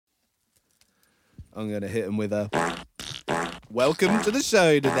I'm going to hit him with a welcome to the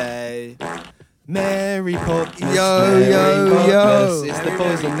show today. Merry Podmas. Yo. It's the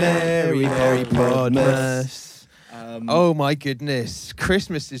boys of Merry Podmas. Oh my goodness.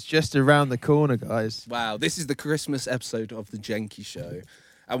 Christmas is just around the corner, guys. Wow, this is the Christmas episode of the Jenkii show.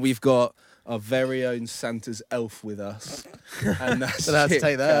 And we've got our very own Santa's elf with us. And that's Don't have to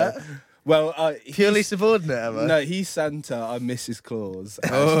take that. Well, Purely subordinate, am I? No, he's Santa. I'm Mrs. Claus.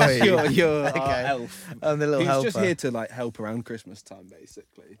 Oh, you're okay. our elf. I'm the little helper. He's just here to like help around Christmas time,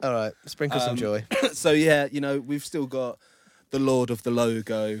 basically. All right, sprinkle some joy. So yeah, we've still got the Lord of the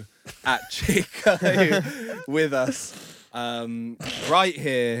Logo at Chico with us, right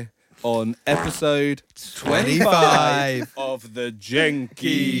here on episode 25 of the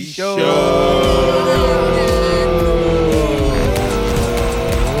Jenkii show.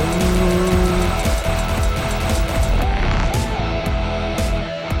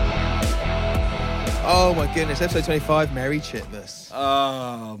 Oh my goodness, episode 25, Merry Chitmas.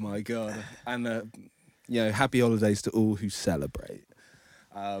 Oh my God. And, happy holidays to all who celebrate.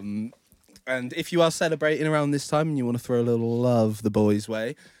 And if you are celebrating around this time and you want to throw a little love the boys'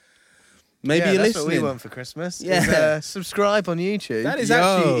 way, maybe you're that's listening. what we want for Christmas. Yeah. Is, subscribe on YouTube. That is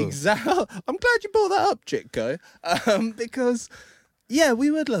actually exactly... I'm glad you brought that up, Chico. Because,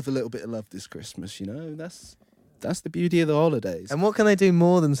 we would love a little bit of love this Christmas, That's the beauty of the holidays. And what can they do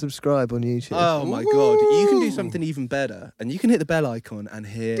more than subscribe on YouTube? Oh my God, you can do something even better. And you can hit the bell icon and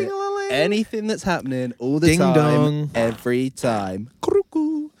hear Ding-a-ling. anything that's happening all the Ding time, dong. every time.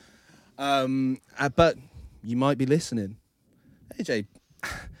 But you might be listening. AJ,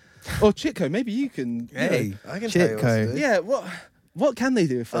 or Chico, maybe you can. Hey, I can tell you what to do. Yeah, what can they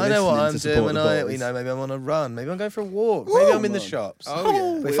do if they're I know what listening I'm to doing support when the boys? maybe I'm on a run, maybe I'm going for a walk, maybe I'm in the man. shops.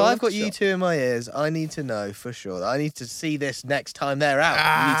 Oh, But if we're I've at got the you shop. two in my ears, I need to know for sure that I need to see this next time they're out.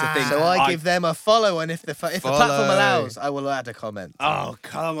 You need to think. So I give them a follow, and if the platform allows, I will add a comment. Oh,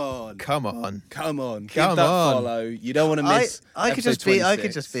 come on. Come on. Give Come that on. follow. You don't want to miss I could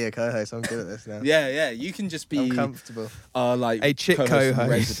episode just be a co-host. I'm good at this now. Yeah, you can just be I'm comfortable. our like A chit co-host in co-host.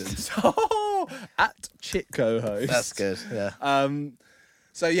 residence. Oh, at chit co-host. That's good. Yeah.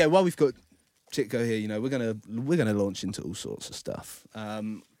 So yeah, while we've got Chico here, we're gonna launch into all sorts of stuff.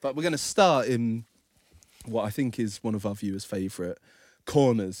 But we're gonna start in what I think is one of our viewers' favourite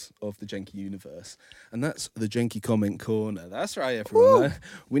corners of the Jenkii universe, and that's the Jenkii comment corner. That's right, everyone.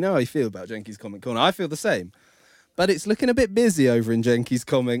 We know how you feel about Jenkii's comment corner. I feel the same, but it's looking a bit busy over in Jenkii's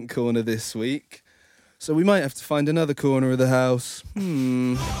comment corner this week, so we might have to find another corner of the house.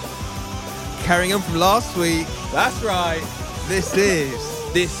 Carrying on from last week, That's right. this is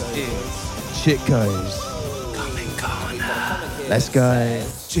Chico's comment corner. Let's go.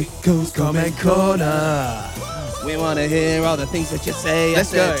 Chico's Comment corner. We want to hear all the things that you say.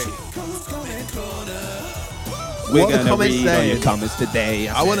 Let's go. We're What the going to comments read all say? your comments today.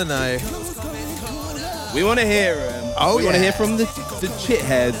 I want to know. We want to hear them. Oh, we want to yeah. hear from the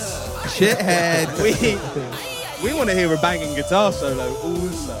chitheads. Shithead. We want to hear a banging guitar solo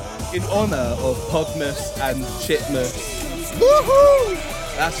also in honour of Podmas and Chitmas. Woohoo!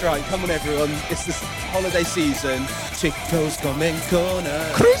 That's right. Come on, everyone. It's the holiday season. Chico's comment corner.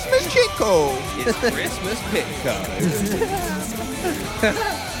 Christmas Chico. It's Christmas Pico. That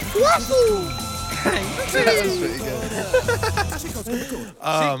was pretty good.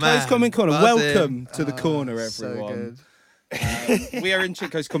 Oh, Chico's comment corner. Buzzing. Welcome to the corner, everyone. So good. We are in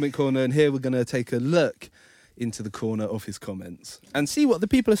Chico's comment corner, and here we're going to take a look into the corner of his comments and see what the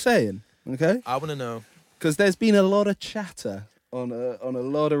people are saying. Okay, I want to know. because there's been a lot of chatter on a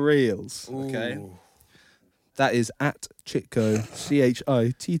lot of reels. Okay, Ooh. that is at Chitco,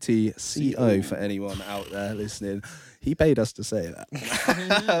 CHITTCO for anyone out there listening. He paid us to say that.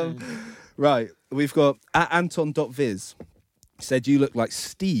 Right, we've got at Anton.viz. Said you look like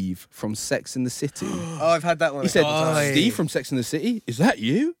Steve from Sex and the City. Oh, I've had that one. He said, Oi. Steve from Sex and the City? Is that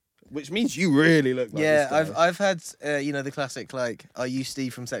you? Which means you really look like Yeah, this guy. I've had the classic like, are you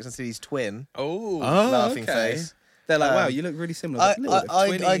Steve from Sex and the City's twin? Oh, laughing okay. face. They're like, wow, you look really similar. I But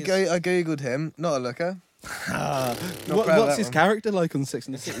I googled him, not a looker. what's his character like on Sex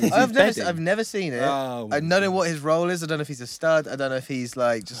and the City? Is he I've bedding? never seen it. Oh, I don't know what his role is. I don't know if he's a stud. I don't know if he's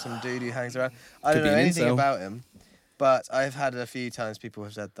like just some dude who hangs around. I don't Could be know an anything incel. about him. But I've had a few times people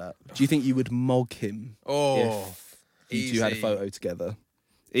have said that. Do you think you would mog him if you two had a photo together?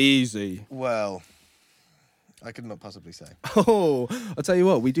 Easy. Well, I could not possibly say. Oh, I'll tell you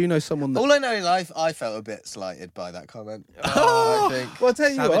what, we do know someone that... All I know in life, I felt a bit slighted by that comment. Oh, I think. well, I'll tell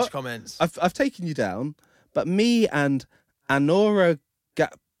you Savage what, comments. I've taken you down, but me and Anora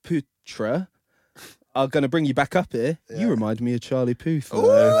Gaputra are going to bring you back up here. Yeah. You remind me of Charlie Puth. I though.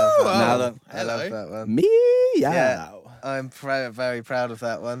 love that. Now that I love that one. meow. I'm very proud of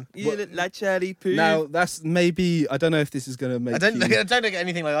that one. You look like Charlie Puth. Now that's maybe I don't know if this is going to make. I don't you... look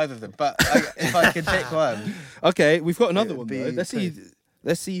anything like either of them, but if I could pick one. Okay, we've got another It one would though. be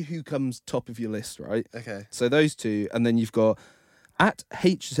Let's see who comes top of your list, right? Okay. So those two, and then you've got at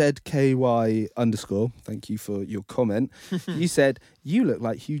HZKY_. Thank you for your comment. You said you look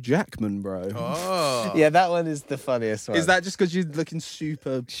like Hugh Jackman, bro. Oh. Yeah, that one is the funniest one. Is that just because you're looking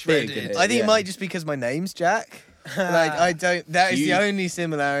super Shredded. big? in it? I think Yeah. it might just be because my name's Jack. Like I don't. That is Hugh- the only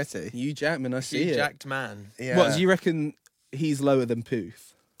similarity. Hugh Jackman. I see Hugh it. jacked man. Yeah. What do you reckon? He's lower than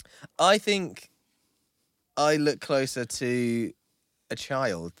Puth. I think I look closer to a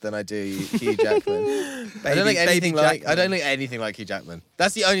child than I do Hugh Jackman. I don't look anything like. I don't look anything like Hugh Jackman.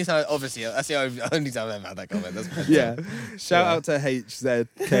 That's the only time. Obviously, that's the only time I've ever had that comment. That's Yeah. Shout out to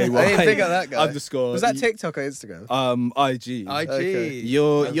HZKY. I didn't think of that guy. _. Was that TikTok or Instagram? IG. IG. Okay.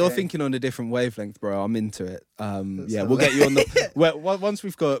 You're Okay. thinking on a different wavelength, bro. I'm into it. Yeah, we'll get you on the. Well, once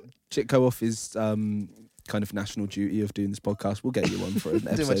we've got Chitko off his kind of national duty of doing this podcast, we'll get you on for an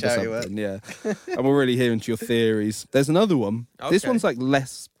my episode or charity something. Yeah, and we're really hearing to your theories. There's another one. This Okay. one's like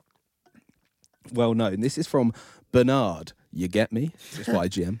less well known. This is from Bernard. You get me? It's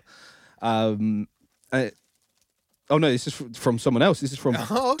YGM. Oh no, this is from someone else. This is from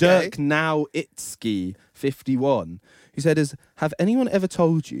Oh, okay. Dirk Now Itsky 51, who said, have anyone ever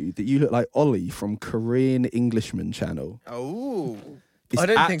told you that you look like Ollie from Korean Englishman channel? Oh. It's I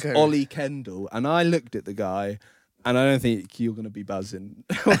don't at think I- Ollie Kendall, and I looked at the guy, and I don't think you're going to be buzzing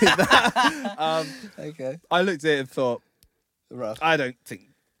with that. Okay. I looked at it and thought, Rough. I don't think.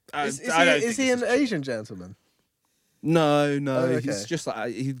 Is I don't he, is think he this an is true. Asian gentleman? No, Oh, okay. he's just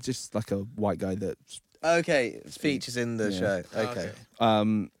like a white guy that's Okay, features in the Yeah. show. Okay.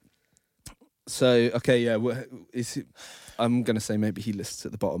 So okay, yeah. I'm gonna say maybe he lists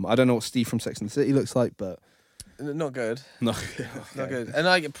at the bottom. I don't know what Steve from Sex and the City looks like, but Not good. no, Not good. And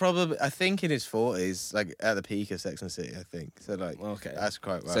like probably, I think in his 40s, like at the peak of Sex and the City, I think. So like, Okay, that's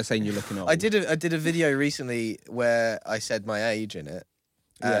quite right. so saying you're looking old. I did a video recently where I said my age in it.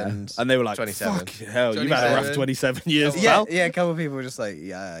 Yeah. And they were like, 27. "Fuck hell, you've had a rough 27 years, yeah, pal." yeah, a couple of people were just like,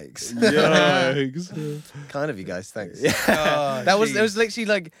 yikes. Yikes. Kind of you guys, thanks. Oh, That was jeez. it was literally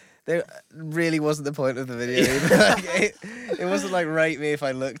like there really wasn't the point of the video. Like, it wasn't like rate me if I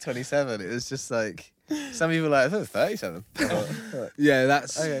look 27. It was just like some people were like, I thought it was 37. I thought, Yeah,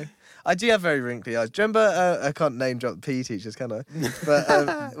 that's okay. I do have very wrinkly eyes. Do you remember? I can't name drop PE teachers, can I?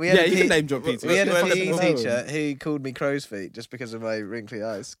 But we had yeah. a You PE can name drop Peter. we had a Fucking PE know. teacher who called me crow's feet just because of my wrinkly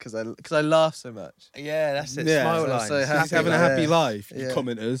eyes because I laugh so much. Yeah, that's it. Yeah. Smile So- lines. so He's happy having a about happy it. life. You Yeah.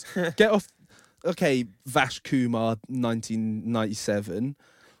 commenters, get off. Okay, Vash Kumar, 1997.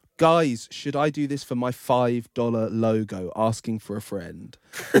 Guys, should I do this for my $5 logo? Asking for a friend.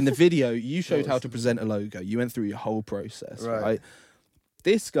 In the video, you showed how to present a logo. You went through your whole process, Right. right?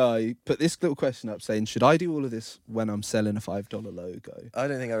 This guy put this little question up saying, should I do all of this when I'm selling a $5 logo? I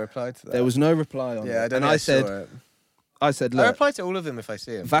don't think I replied to that. There was no reply on yeah, I it. don't And think I saw said, it. I I look, reply to all of them if I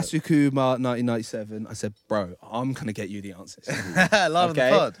see them. but- Vasu Kumar, 1997. I said, bro, I'm going to get you the answers. Love of the Okay.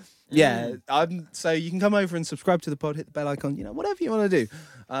 pod. Yeah, so you can come over and subscribe to the pod, hit the bell icon, whatever you want to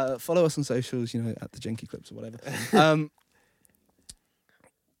do. Follow us on socials, at the Jenkii clips or whatever.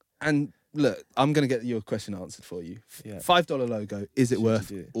 And look, I'm going to get your question answered for you. Yeah. $5 logo, is it Should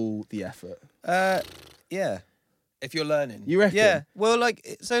worth you do? all the effort? Yeah. If you're learning. You reckon? Yeah. Well,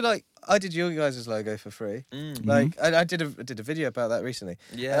 I did your guys' logo for free. Mm. Like I did a video about that recently.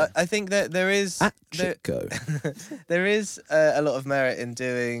 Yeah. I think that there is At there, Chitko. there is a lot of merit in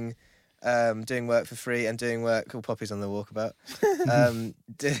doing work for free and doing work called Poppy's on the Walkabout.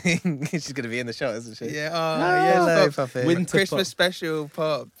 She's going to be in the shot, isn't she? Yeah. Hello, Pop. Poppy. Winter Christmas pop. special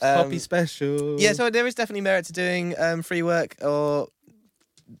pop. Poppy special. Yeah, so there is definitely merit to doing free work or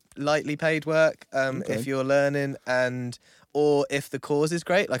lightly paid work Okay. if you're learning or if the cause is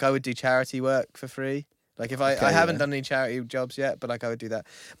great. Like I would do charity work for free. Like if I haven't yeah. done any charity jobs yet, but like I would do that.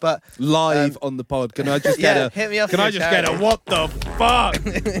 But Live on the pod. Can I just yeah, get a... hit me up. Can for I your just get a charity. what the fuck?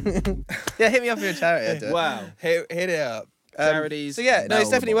 Yeah, hit me up for your charity. I'd do it. Wow. Hit it up. Charities. So yeah, no, it's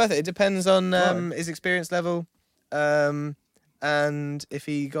definitely Melbourne. worth it. It depends on Right. his experience level, and if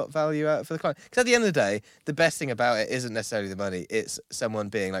he got value out for the client. Because at the end of the day, the best thing about it isn't necessarily the money; it's someone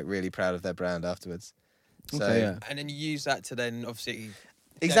being like really proud of their brand afterwards. So Okay, yeah. And then you use that to then obviously.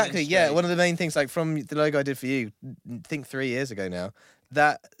 exactly, yeah. demonstrate. One of the main things, like from the logo I did for you, I think 3 years ago now.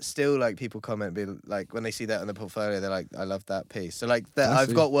 That still like people comment, be like when they see that on the portfolio, they're like, "I love that piece." So like that, I I've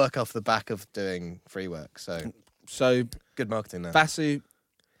see. got work off the back of doing free work. So So, good marketing there. Vasu,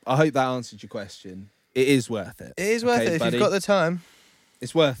 I hope that answered your question. it is worth it. It is worth it if buddy? you've got the time.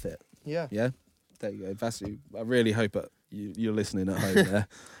 It's worth it. Yeah. Yeah, there you go, Vasu. I really hope that you're listening at home there.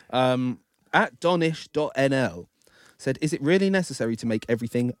 At donish.nl said, "Is it really necessary to make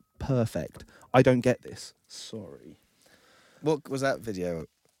everything perfect? I don't get this. Sorry." What was that video?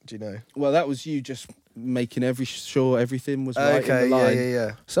 Do you know? Well, that was you just making sure everything was right in the line.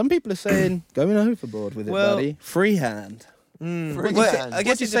 Yeah. Some people are saying going overboard with it, Well- buddy. Freehand. Freehand. Well, I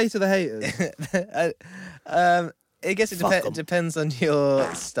guess What do you say to the haters? I guess it Fuck 'em. depends on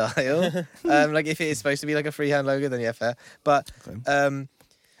your style. Like if it is supposed to be like a freehand logo, then yeah, fair. But Okay.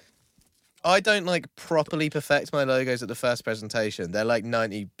 I don't like properly perfect my logos at the first presentation. They're like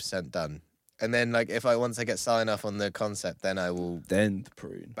 90% done. And then like once I get sign off on the concept, then I will Then the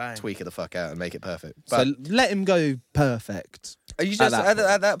prune. Bang. tweak it the fuck out and make it perfect. But So let him go perfect. you just at that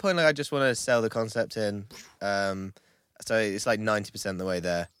at that point, like I just want to sell the concept in. So it's like 90% the way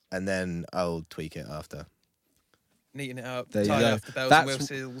there, and then I'll tweak it after. Neaten it up, There you tie go. off the bells That's- and wheel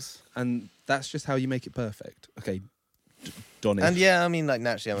seals. And that's just how you make it perfect. Okay, Donny. And yeah, I mean, like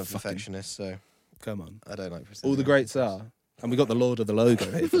naturally, I'm a Fucking- perfectionist, so Come on. I don't like All the greats are. And we got the Lord of the Logo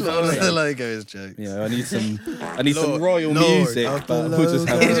here. for Lord fuck's of the sake. logo is jokes. You know, I need some Lord- royal Lord music, of but the we'll just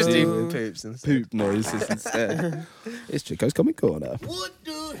have You to just deal do with poops and stuff. poop noises instead. It's Chico's Comic Corner. What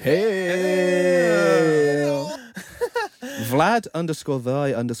the Hey!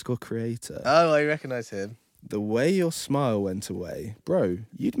 Vlad_thy_creator. Oh, I recognise him. The way your smile went away. Bro,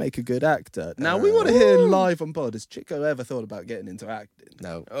 you'd make a good actor. Now, we want to hear live on pod. Has Chico ever thought about getting into acting?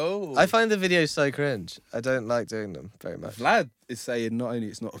 No. Oh. I find the videos so cringe. I don't like doing them very much. Vlad is saying not only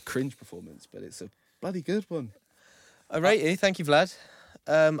it's not a cringe performance, but it's a bloody good one. I rate you. Thank you, Vlad.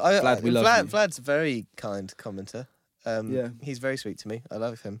 Vlad, we love you. Vlad's a very kind commenter. Yeah. He's very sweet to me. I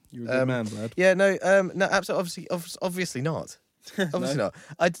love him. You're a good man, Vlad. Yeah, no, absolutely, obviously not. Obviously not.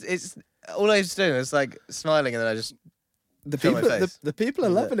 It's all I was doing was like smiling, and then I just The Show my people, face. the people are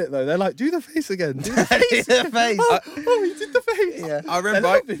loving it though. They're like, do the face again. Do the face. face. oh, he did the face. Yeah. I They're remember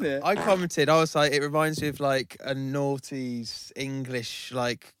loving it. I commented, I was like, it reminds me of like a noughties English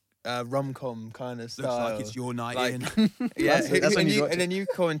like rom-com kind of style. Looks like it's your night Like- in. Yeah, That's when you watch and then you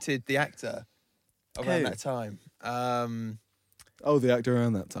commented the actor around Who? that time. Oh, the actor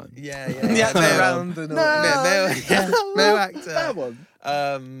around that time. Yeah, The actor male- around the male actor. That one.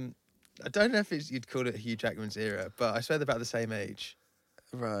 I don't know if you'd call it Hugh Jackman's era, but I swear they're about the same age.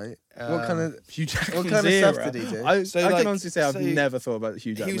 Right. What kind of? Hugh Jackman's kind of era. stuff did he do? I So, can like, honestly say I've so never thought about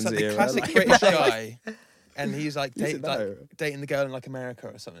Hugh He Jackman's was like the era. classic Like, British guy, and he's like, Is it that era? dating the girl in like America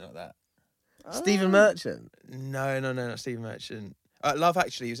or something like that. Stephen Merchant. No, not Stephen Merchant. Love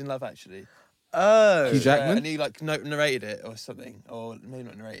Actually, he was in Love Actually. Oh, Hugh Jackman? And he like narrated it or something, or maybe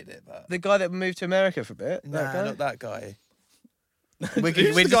not narrated it, but the guy that moved to America for a bit. nah, that guy? not that guy. We're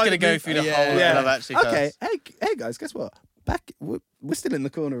Who's the just guy gonna that go moved- through the Yeah. whole Yeah. Love Actually. Okay, cast. hey guys, guess what? We're still in the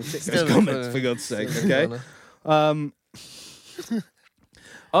corner of Still Chico's in the comments, corner. for God's sake, Still in the okay? corner.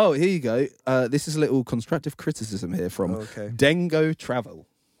 Oh, here you go. This is a little constructive criticism here from Okay. Dengo Travel.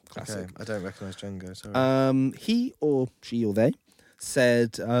 Okay. Classic. I don't recognise Django. Sorry. He or she or they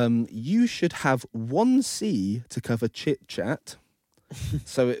said you should have one C to cover chit chat,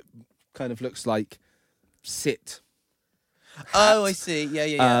 so it kind of looks like sit. Oh, I see.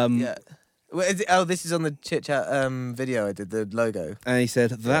 Yeah. Um, yeah. Well, this is on the chit chat video I did, the logo. And he said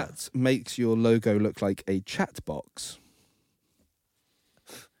that makes your logo look like a chat box.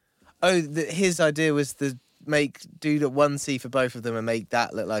 Oh, his idea was to do the one C for both of them and make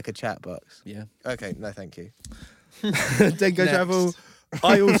that look like a chat box. Yeah. Okay, no, thank you. Dengo Next. Travel.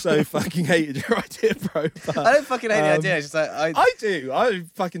 I also fucking hated your idea, bro. But I don't fucking hate the idea. It's just like I do. I'm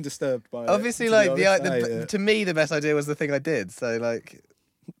fucking disturbed by it. obviously, to be like honest. I hate it. to me, the best idea was the thing I did. So like,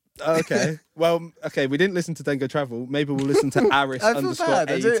 Okay. Well, okay, we didn't listen to Dengo Travel. Maybe we'll listen to Aris I feel bad.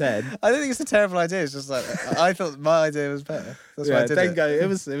 I don't- _A10. I don't think it's a terrible idea. It's just like I thought my idea was better. That's why I Yeah, did Dengo, it.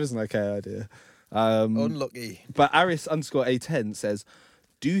 it was an okay idea. Unlucky. But Aris _A10 says,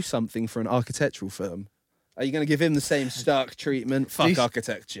 do something for an architectural firm. Are you going to give him the same stark treatment? Fuck Do-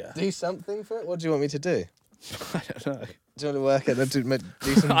 architecture. Do something for it. What do you want me to do? I don't know. Do you want to work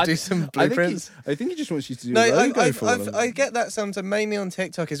it? Do some blueprints? I think he just wants you to do No, a logo for them. I get that sometimes. Mainly on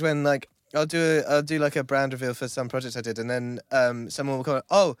TikTok is when like I'll do like a brand reveal for some project I did, and then someone will comment,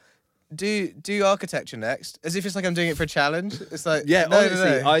 "Oh, do architecture next," as if it's like I'm doing it for a challenge. It's like Yeah, no, honestly,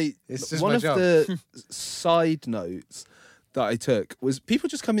 no, no. It's just one my of job. the side notes that I took was people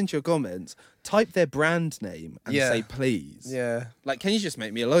just come into your comments type their brand name and say please. Yeah. Like, can you just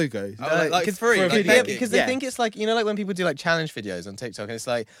make me a logo? Like free, for a like video. begging. Because they think it's like, you know, like when people do like challenge videos on TikTok, and it's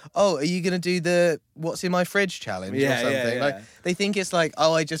like, oh, are you gonna do the what's in my fridge challenge or something? Like they think it's like,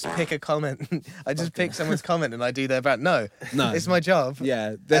 oh, I just pick a comment, I just pick someone's comment and I do their brand. No, it's my job.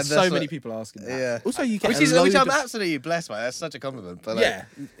 Yeah, there's so many like, people asking that. Yeah. Also, you get which I'm absolutely blessed by. That's such a compliment. But like, it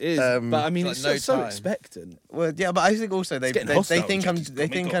is. But I mean, like it's no so time. expectant. well, yeah, but I think also they getting think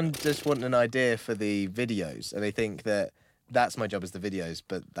hostile, I'm just wanting an idea for the videos, and they think that that's my job as the videos,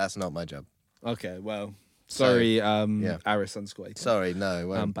 but that's not my job. Okay, well, sorry, yeah. Aris Unsquated. Sorry,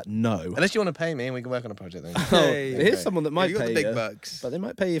 no. But no. Unless you want to pay me and we can work on a project then. Here's someone that might you got pay the big you, bucks. but they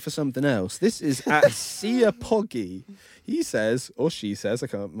might pay you for something else. This is at Sia Poggy. He says, or she says, I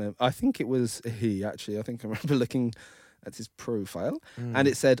can't remember. I think it was he, actually. I think I remember looking at his profile, and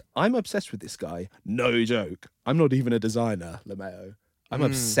it said, I'm obsessed with this guy. No joke. I'm not even a designer, LeMayo. I'm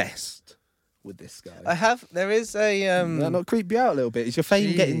obsessed with this guy. There is a... That not creep you out a little bit? Is your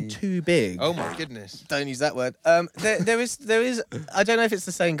fame getting too big? Oh my goodness. Don't use that word. There is. I don't know if it's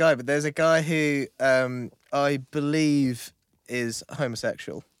the same guy, but there's a guy who I believe is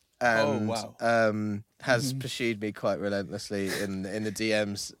homosexual and has pursued me quite relentlessly in the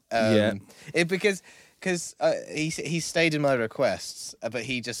DMs. Because he stayed in my requests, but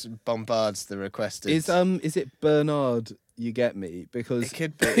he just bombards the requested. Is it Bernard? You get me? Because it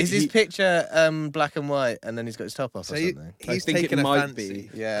could be. Is his picture black and white, and then he's got his top off or something? He's I think taken it a might fancy. be.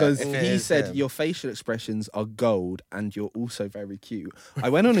 Yeah, Because if it he is said him. your facial expressions are gold, and you're also very cute. I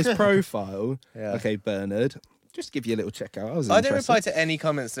went on his profile. Yeah. Okay, Bernard. Just give you a little check out. I don't reply to any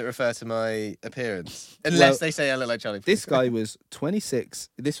comments that refer to my appearance, unless they say I look like Charlie. This guy was 26.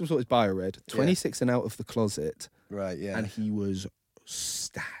 This was what his bio read. 26 and out of the closet. Right, yeah. And he was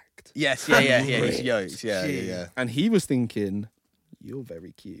stacked. Yes, yeah. He's yoked, yeah. And he was thinking, you're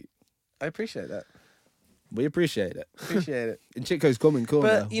very cute. I appreciate that. We appreciate it. Appreciate it. In Chico's comment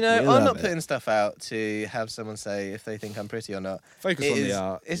corner. But, you know, we I'm love not it. putting stuff out to have someone say if they think I'm pretty or not. Focus on the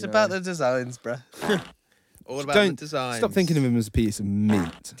art. It's you about know. the designs, bruh. All about Don't the design. Stop thinking of him as a piece of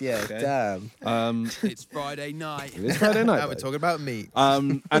meat. Yeah, okay? damn. It's Friday night. It is Friday night. Now we're talking about meat.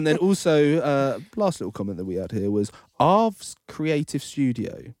 And then also, last little comment that we had here was Arv's Creative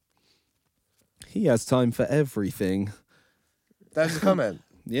Studio. He has time for everything. That's a comment.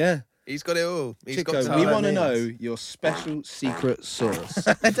 Yeah. He's got it all. He's Chico, got time. we want to know your special secret sauce.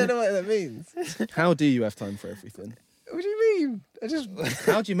 I don't know what that means. How do you have time for everything? What do you mean? I just.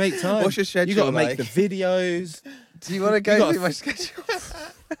 How do you make time? What's your schedule You got to make like? the videos. Do you want to go gotta through my schedule?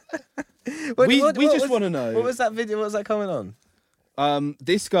 We just want to know. What was that video? What was that comment on?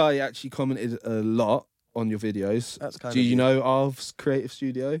 This guy actually commented a lot on your videos. That's kind Do of you know Arv's Creative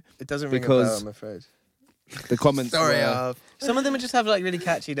Studio? It doesn't ring a because- bell, I'm afraid. The comments Sorry, were, Some of them just have like really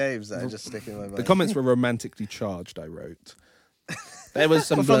catchy names that are just sticking in my mind. the comments were romantically charged, I wrote. There was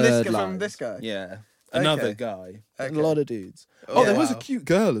some From blurred this lines. guy? Yeah. Another Okay. guy. And Okay. a lot of dudes. Oh, Oh, there was a wow. cute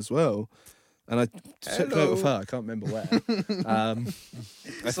girl as well. And I took note of Hello. her. I can't remember where.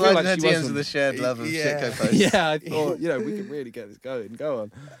 I Slide in her she DMs wasn't- with the shared love of Yeah. Chico posts. Yeah, I thought, we could really get this going. Go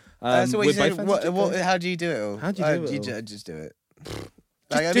on. So what we're you said, both fans of Chico. how do you do it all? How do you do it all? Just do it. Just do it.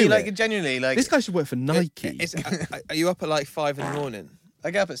 Genuinely, like, This guy should work for Nike. Are you up at like 5 in the morning?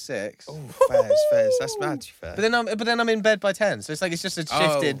 I get up at 6. Oh, fairs. That's mad, to be fair. But then I'm in bed by 10. So it's like, it's just a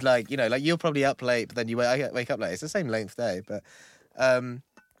shifted, Oh. like you're probably up late, but then I wake up late. It's the same length day, but,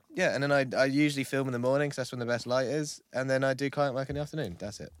 yeah, and then I usually film in the morning because that's when the best light is, and then I do client work in the afternoon.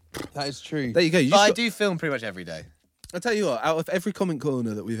 That's it. That is true. There you go. You But I just do film pretty much every day. I'll tell you what, out of every comment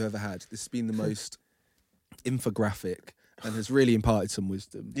corner that we've ever had, this has been the most infographic and has really imparted some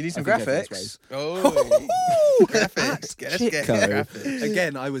wisdom. You need some I think everyone's graphics? ways. Oh, graphics. Let's get Chico. graphics.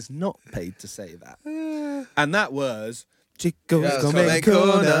 Again, I was not paid to say that. And that was Chico's Yeah, comment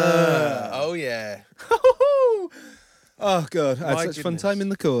corner. Oh, yeah. Oh, God. I had My such fun goodness. time in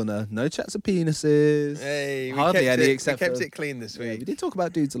the corner. No chats of penises. Hey, Hardly any, except we kept for- it clean this Yeah, we week. did talk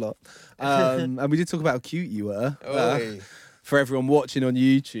about dudes a lot. And we did talk about how cute you were. Oi. For everyone watching on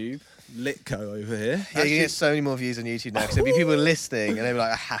YouTube, Litco over here. Yeah, you get so many more views on YouTube now because there'll be people listening and they'll be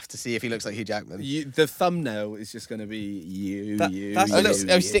like, I have to see if he looks like Hugh Jackman. The thumbnail is just going to be you.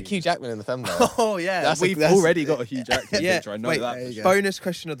 Stick Hugh Jackman in the thumbnail. Oh yeah, That's we've a- already got a Hugh Jackman Yeah, picture. I know wait, that. there for you sure. go. Bonus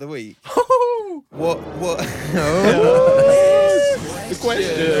question of the week. What? The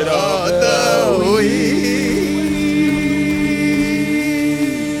question of the week.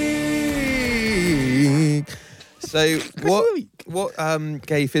 So, what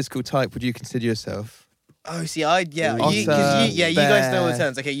gay physical type would you consider yourself? Oh, see, you guys know all the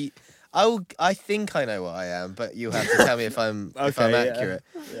terms. Okay, I think I know what I am, but you have to tell me if I'm Okay, yeah. accurate.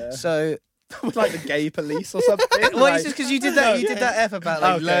 Yeah. So with like the gay police or something. Well, it's just because you did that. You did that F about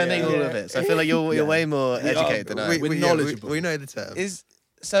like learning all of it. So I feel like you're way more educated than I am. We're knowledgeable. We know the term.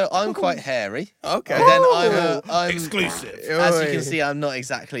 So I'm quite hairy. Okay. And then I'm exclusive. As you can see, I'm not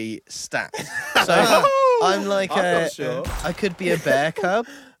exactly stacked. So I'm like I'm not sure. I could be a bear cub.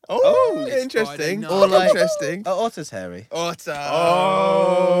 Oh, interesting. Or like interesting. Otter's hairy. Otter.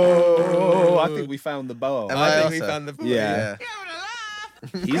 Oh, I think we found the bow. I think we found the Yeah.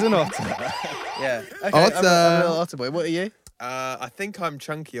 He's an otter. Yeah. Okay, Otter. I'm a little otter boy. What are you? I think I'm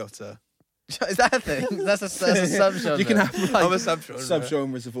Chunky Otter. Is that a thing? That's a subgenre. You can have like I'm a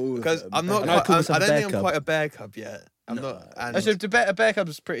subgenre of all because of them. I'm not. And I I don't think I'm quite a bear cub yet. I'm not. And So a bear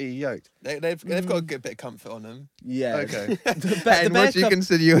cub's pretty yoked. they've got a good bit of comfort on them. Yeah. Okay. the Ben, bear what do you cub,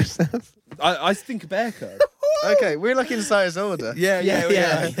 consider yourself? I think a bear cub. Okay, we're like in size order.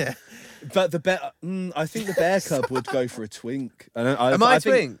 Yeah. But the bear, I think the bear cub would go for a twink. Am I a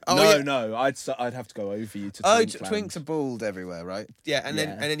twink? No. I'd have to go over you to. Oh, twink twinks are bald everywhere, right? Yeah, and then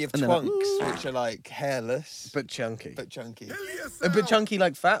you have And then twonks, which are like hairless But chunky. but chunky. But chunky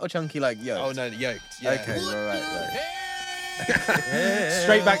like fat or chunky like yoked? Oh no, yoked. Yeah. Okay, right.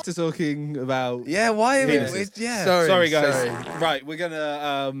 Straight back to talking about. Yeah, why? Penises. Yeah. Sorry, guys. Right, we're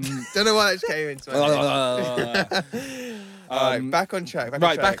gonna. Don't know why that just came into my head. Alright, back on track.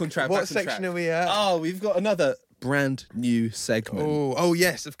 back on track. What back on section track. are we at? Oh, we've got another brand new segment, Oh,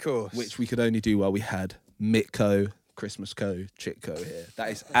 yes, of course. which we could only do while we had Mitco, Christmas Co, Chitco here. That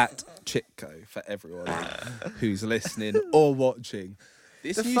is at Chitco for everyone who's listening or watching.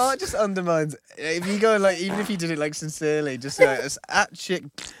 This The new fart just undermines. If you go like, even if you did it like sincerely, just like it's at chick.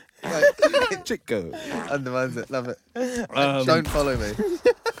 Like, Chitco. undermines it. Love it. Um, Don't follow me.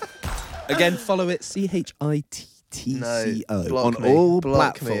 Again, follow it CHITTCO on me. all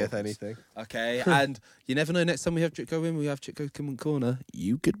Block platforms. me if anything. Okay, and you never know. Next time we have Chitco in, we have Chitco Kim Corner.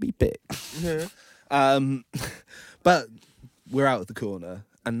 You could be picked. But we're out of the corner,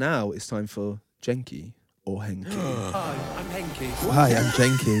 and now it's time for Jenkii or Jenkii. Hi, I'm Jenkii. Hi, I'm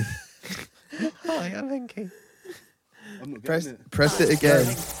Jenkii. Hi, I'm Jenkii. I'm not Press, getting it. press it again.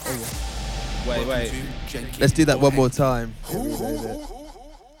 Wait. Let's do that one more time.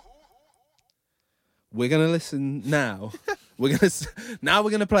 We're gonna listen now. We're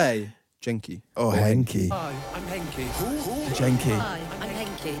gonna play Jenkii. Oh, Jenkii. Hi, I'm Jenkii. Jenkii. Hi, I'm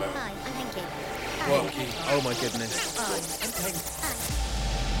Jenkii. Hi, I'm Jenkii. Oh my goodness.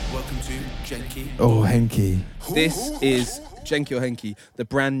 Welcome to Jenkii. Oh, Jenkii. This is Jenkii or Jenkii, the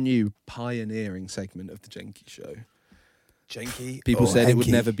brand new pioneering segment of the Jenkii show. Jenkii. People said it would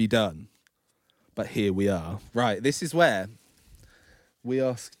Jenkii. never be done, but here we are. Right, this is where we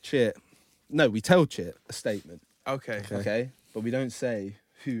ask Chit. No, we tell Chit a statement. Okay. Okay, but we don't say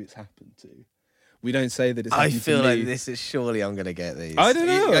who it's happened to. We don't say that it's I happened feel to me. like this is surely I'm gonna get these. I don't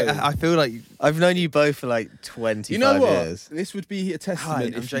know. I feel like. I've known you both for like 25 You know what? years. This would be a Hi,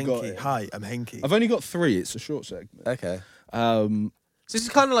 testament I'm if you got Jenkii. it. Hi, I'm Jenkii. I've only got 3. It's a short segment. Okay. Um, So this is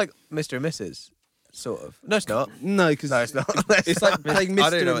kind of like Mr. and Mrs. Sort of. No, it's not. no, because No, it's not. it's like playing I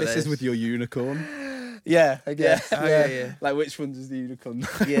don't Mr. know and what that Mrs. is. with your unicorn. Yeah, I guess. Oh, yeah. Like, which one does the unicorn?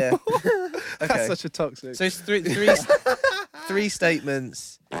 Yeah. That's Okay. such a toxic. So it's three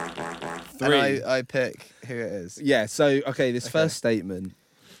statements. Three. And I pick who it is. Yeah, so, okay, this Okay. first statement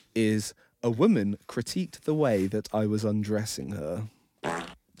is a woman critiqued the way that I was undressing her.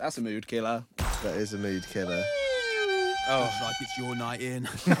 That's a mood killer. That is a mood killer. Oh, like it's your night in.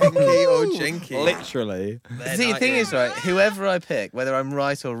 Jenkii or Jenkii. Literally. See, the thing is, right, whoever I pick, whether I'm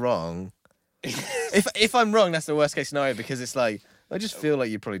right or wrong, if I'm wrong, that's the worst case scenario because it's like, I just feel like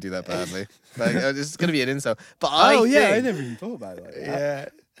you probably do that badly. Like, it's going to be an insult. But I think, never even thought about it like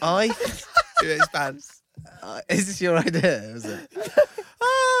that. Yeah. Do his pants. Is this your idea? Is it?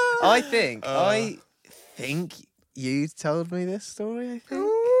 I think you told me this story. I think.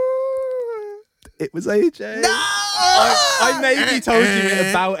 It was AJ. No! I maybe told you it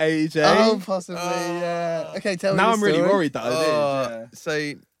about AJ. Oh, possibly. Yeah. Okay, tell me. Now the I'm really story. worried that I did. Yeah.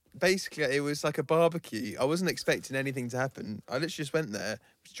 So basically, it was like a barbecue. I wasn't expecting anything to happen. I literally just went there,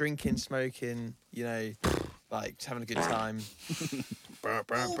 was drinking, smoking, you know, like just having a good time.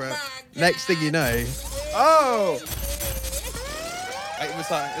 Next thing you know, oh, it was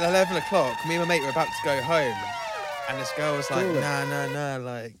like 11 o'clock. Me and my mate were about to go home, and this girl was like, Cool. nah,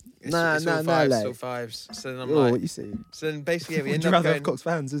 like. It's, Nah, it's nah, all nah, fives, like. it's all fives. So then I'm Oh, like, what you see? so then basically yeah, we Would end you up rather going. have Cox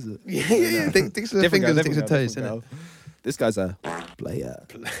fans, is it? Yeah. Thanks for the Different fingers, girl, thanks for different the toes, girl, innit? different girl. This guy's a player.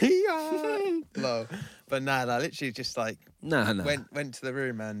 No, but nah, I literally just like Nah. went to the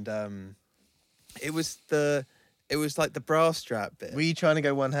room and it was like the bra strap bit. Were you trying to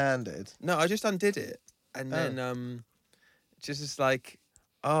go one-handed? No, I just undid it and then just like,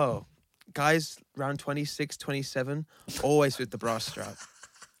 oh, guys around 26, 27, always with the bra strap.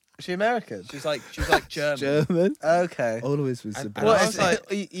 Is she American? She's like German. German. Okay. Always was And the I What was is like-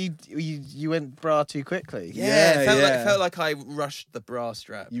 you went bra too quickly? Yeah, Yeah, it felt like I rushed the bra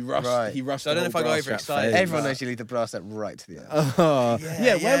strap. You rushed. Right. He rushed. So I don't know the if I whole got bra strap overexcited. phase. Everyone knows you leave the bra strap right to the end. Oh,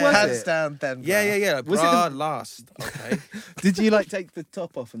 Yeah, where yeah. was Hands it? down, then bra. Yeah. Was it Bra last. Okay. Did you like take the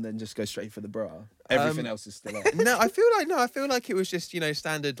top off and then just go straight for the bra? Everything else is still on. No, I feel like it was just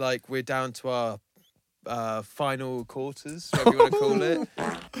standard. Like we're down to our final quarters, whatever you want to call it.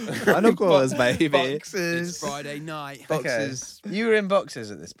 Final quarters, baby. It's Boxes, Friday night. boxes, You were in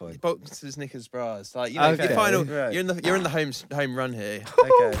boxes at this point. boxes, knickers, bras. Like Okay. your final. Right. You're in the home run here.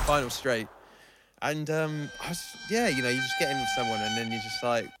 Okay. Final straight. And I was, you just get in with someone, and then you just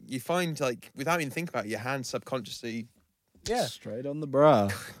like you find like without even thinking about it, your hand subconsciously Yeah. Straight on the bra.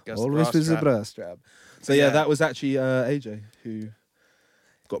 goes to Always bra with the strap. bra strap. So yeah, that was actually AJ who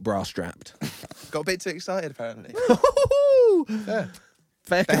got bra strapped. Got a bit too excited apparently. Fair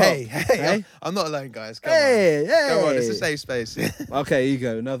But cop. hey, I'm not alone, guys. Come Hey, on. Come on, it's hey. a safe space. Okay, here you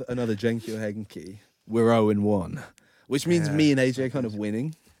go. Another Jenkii or Jenkii. We're 0-1, which means Yeah. me and AJ kind of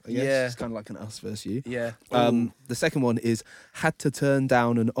winning. I guess. Yeah. It's kind of like an us versus you. Yeah. The second one is had to turn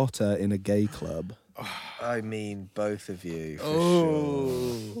down an otter in a gay club. I mean, both of you. For sure.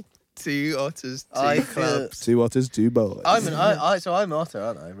 Oh, two otters, two I feel- clubs. 2 otters, 2 boys. I'm an otter,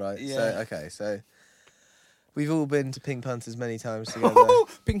 aren't I? Right. Yeah. So we've all been to Pink Punters many times together.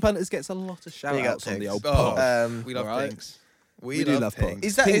 Pink Punters gets a lot of shout Big up outs on the Pigs. old Oh, pod. we love Alright. pinks. We do love pinks. Pogs.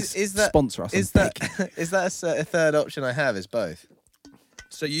 Is that Pinks is that sponsor us? is I'm that begging. is that a third option I have? Is both?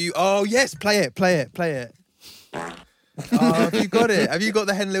 So oh yes, play it. Oh, have you got it? Have you got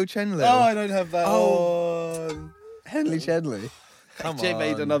the Henlil Chenlil? I don't have that. Oh. Henley Chedley. Come AJ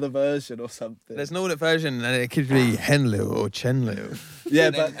made on. another version or something. There's an alternate version, and it could be Henlil or Chenlil. yeah,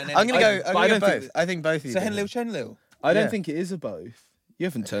 And but then- and then- I'm gonna go. but I'm I gonna don't go think both. I think both of you. So did. Henlil Chenlil. I don't Yeah. think it is a both. You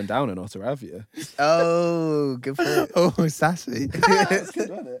haven't turned down an otter, have you? Oh, good point. Oh, sassy.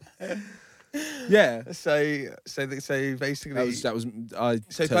 Yeah. So basically, That was I.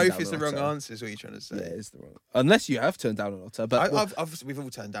 so turned both down is the an wrong otter. answer. Is what you're trying to say? Yeah, it's the wrong. Unless you have turned down an otter, but We've all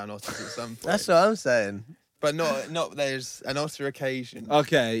turned down otters at some point. That's what I'm saying. But not there's an otter occasion.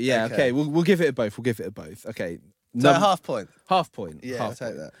 okay, yeah, Okay. okay. We'll give it a both. We'll give it a both. Okay, So half point. half point. Yeah, I'll half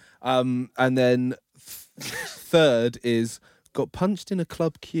take point. that. And then third is got punched in a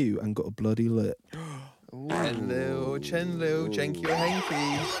club queue and got a bloody lip. Henlil, Chenlil, Jenkii or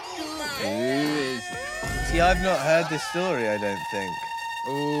Jenkii. See, I've not heard this story. I don't think.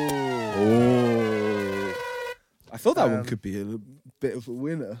 Oh, I thought that one Um, could be a bit of a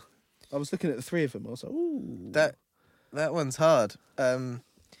winner. I was looking at the three of them. I was like, ooh. That one's hard.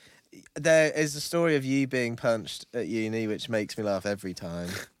 There is a story of you being punched at uni, which makes me laugh every time.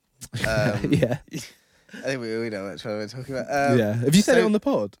 yeah, I think we know which one we're talking about. yeah. Have you said it so- on the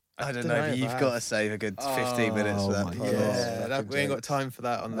pod? I don't Don't know, know but if you've I got to have. save a good 15 minutes for Oh that. my pod. God. Yeah, Fucking we ain't got jokes. time for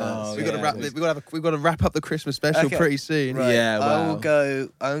that on there. Oh, So we got to yeah. wrap. We've got to wrap up the Christmas special Okay. pretty soon. Right. Yeah, I will wow. go.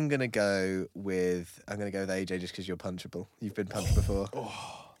 I'm gonna go with AJ just because you're punchable. You've been punched before.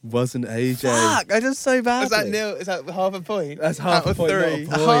 Wasn't AJ? Fuck! I did so badly. Is that nil? Is that half a point? That's half Out a of point, not a three.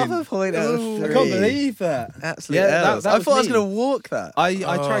 point. Half a point out of Ooh. three. I can't believe that. Absolutely. Yeah, L's. that I was thought I was me. gonna walk that. I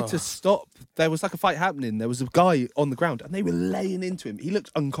tried Oh. to stop. There was like a fight happening. There was a guy on the ground and they were laying into him. He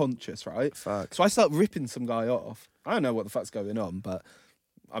looked unconscious, right? Fuck. So I start ripping some guy off. I don't know what the fuck's going on, but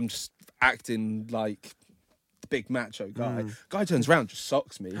I'm just acting like the big macho guy. Guy turns around, just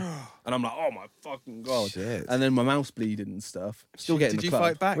socks me. And I'm like, oh my fucking God. Shit. And then my mouth's bleeding and stuff. Still getting Did the you club.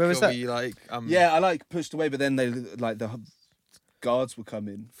 fight back? Where was or that? Were you like, Yeah, I like pushed away, but then they like the guards were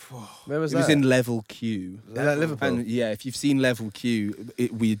coming. Where was It that? was in level Q. Is that Liverpool? And yeah, if you've seen level Q,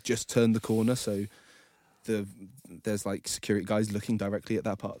 we had just turned the corner, so there's like security guys looking directly at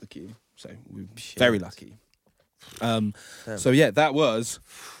that part of the queue. So we're very lucky. So yeah, that was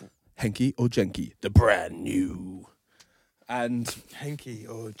Jenkii or Jenkii, the brand new, and Jenkii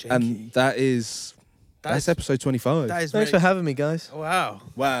or Jenkii? and that's episode 25. That is Thanks very, for having me, guys. wow.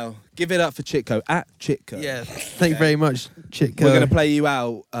 Wow, give it up for Chitko at Chitko. Yeah, thank you very much, Chitko. We're going to play you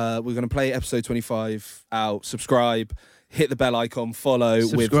out. We're going to play episode 25 out. Subscribe, hit the bell icon, follow with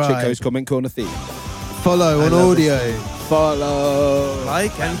Subscribe. Chitko's Comment Corner theme. follow on love audio, Follow.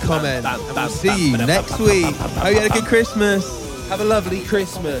 like and comment. And we'll see you next week. Hope you had a good Christmas. Have a lovely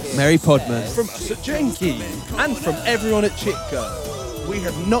Christmas. Merry Podmas. From us at Jenkii and from everyone at Chitko. We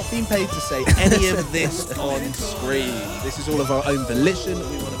have not been paid to say any of this on screen. This is all of our own volition.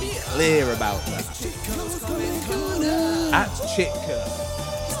 We want to be clear about that. At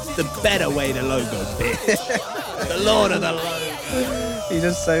Chitko. The better way to logo, bitch. The Lord of the logo. He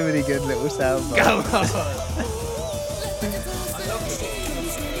does so many good little sound bites. Come on.